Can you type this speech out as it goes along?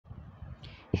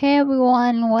Hey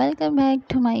everyone, welcome back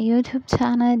to my YouTube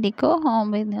channel Deco Home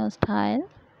with New Style.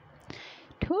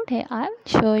 Today I will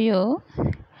show you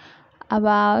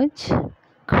about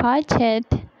crochet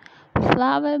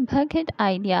flower bucket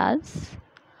ideas.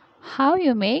 How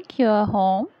you make your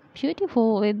home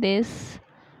beautiful with this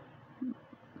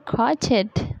crochet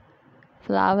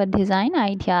flower design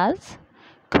ideas.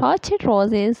 Crochet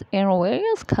roses in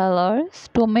various colors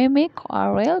to mimic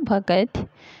a real bucket.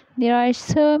 There are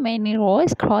so many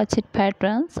rose crochet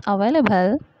patterns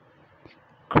available.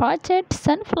 Crochet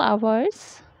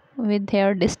sunflowers with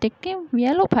their distinctive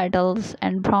yellow petals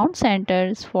and brown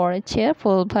centers for a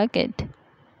cheerful bucket.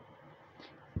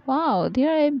 Wow,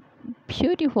 there are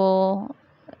beautiful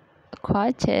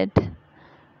crochet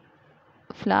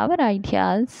flower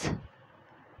ideas.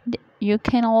 You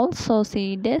can also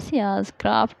see daisias,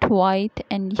 craft white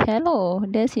and yellow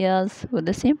daisias with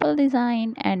a simple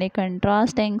design and a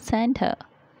contrasting center.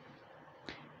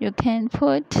 You can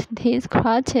put these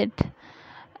crochet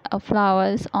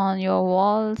flowers on your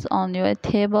walls, on your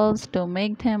tables to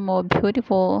make them more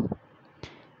beautiful.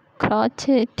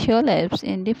 Crochet tulips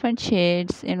in different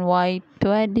shades in white to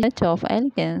add a touch of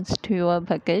elegance to your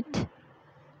bucket.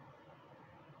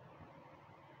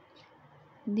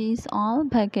 These all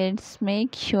buckets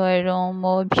make your room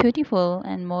more beautiful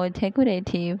and more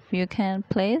decorative. You can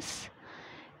place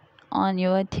on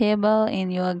your table, in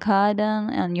your garden,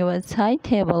 on your side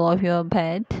table of your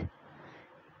bed,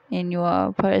 in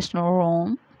your personal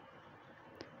room.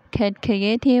 Get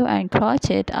creative and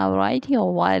crochet a variety of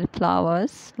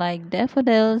wildflowers like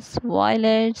daffodils,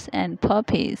 violets, and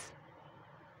poppies.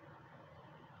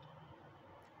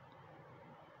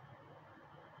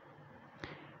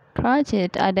 Crochet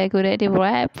a decorative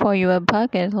wrap for your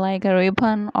bucket like a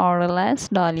ribbon or a lace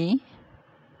dolly.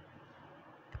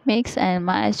 Mix and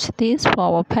match these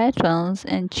flower patterns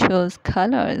and choose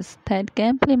colors that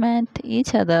complement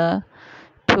each other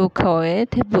to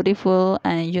create a beautiful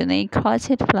and unique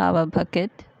crochet flower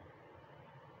bucket.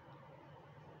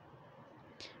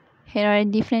 Here are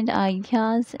different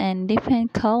ideas and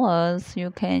different colors you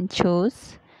can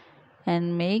choose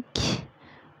and make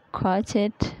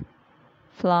crochet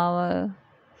flower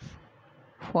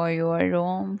for your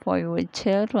room, for your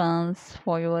children,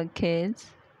 for your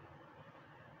kids.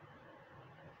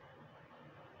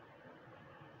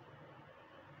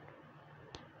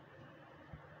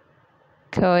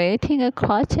 Creating a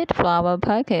crochet flower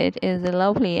bucket is a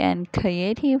lovely and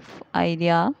creative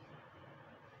idea.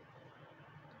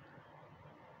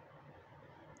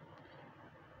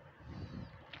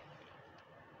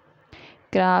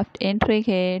 Craft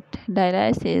intricate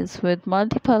dialysis with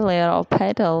multiple layers of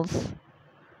petals.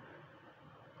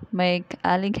 Make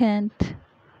elegant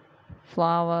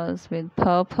flowers with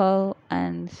purple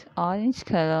and orange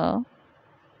color.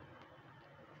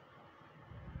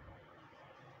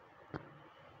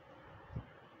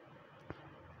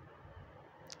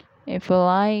 If you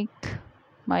like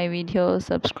my video,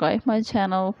 subscribe my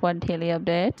channel for daily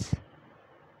updates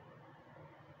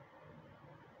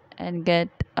and get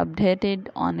updated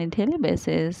on a daily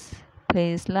basis.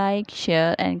 Please like,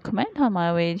 share and comment on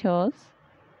my videos.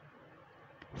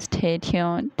 Stay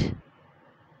tuned.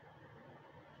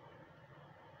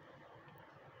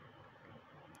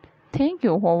 Thank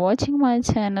you for watching my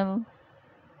channel.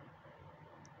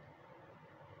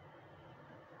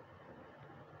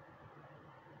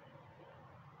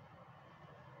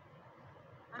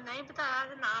 नहीं पता,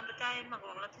 नाम बताए,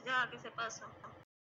 मंगवा था जाके से पास।